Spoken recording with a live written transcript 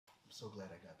so glad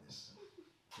I got this.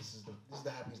 This is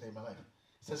the happiest day of my life.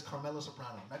 It says Camella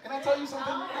Soprano. Now, can I tell you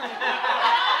something?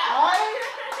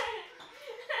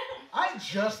 I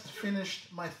just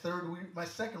finished my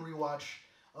second rewatch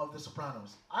of The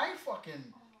Sopranos. I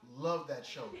fucking love that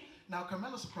show. Now,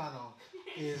 Camella Soprano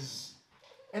is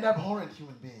an abhorrent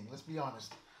human being. Let's be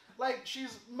honest. Like,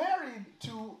 she's married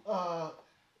to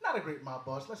not a great mob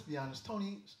boss. Let's be honest,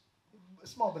 Tony.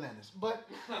 Small bananas, but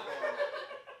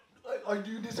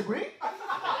do you disagree?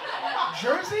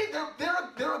 Jersey,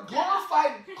 they're a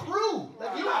glorified crew.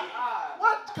 Like you,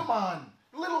 what? Come on,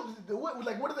 what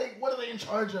are they in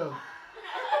charge of?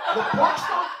 The pork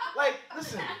stuff? Like,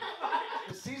 listen.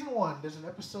 In season 1, there's an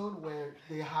episode where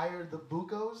they hire the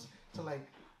bucos to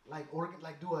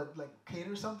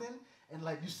cater something, and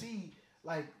like you see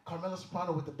like Camella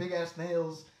Soprano with the big ass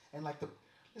nails and like the.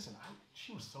 Listen,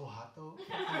 she was so hot though.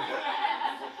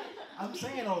 I'm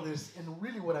saying all this, and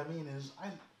really what I mean is I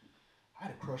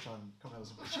had a crush on Camella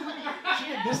Soprano. She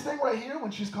did this thing right here when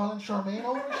she's calling Charmaine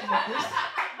over. She's like this.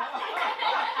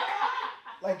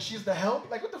 Like she's the help.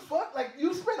 Like what the fuck? Like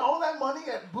you spend all that money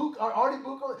at Artie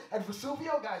Bucco at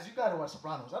Vesuvio, guys. You gotta watch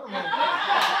Sopranos. I don't know.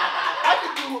 I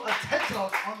could do a TED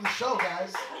talk on the show,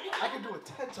 guys. I could do a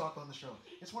TED talk on the show.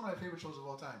 It's one of my favorite shows of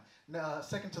all time.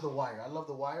 Second to The Wire. I love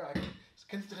The Wire.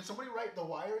 Can somebody write The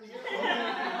Wire in here?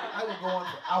 I will go on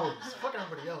for hours. Fuck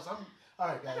everybody else. All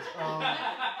right, guys.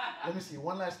 Let me see.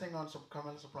 One last thing on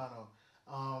Camella Soprano.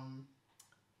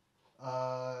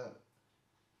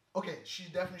 Okay, she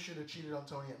definitely should have cheated on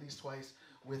Tony at least twice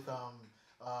with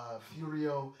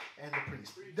Furio and the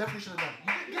priest. Definitely should have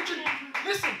done it.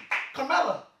 Listen,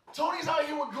 Camella. Tony's out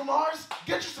here with Gumars.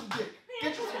 Get you some dick.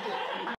 Get you some dick.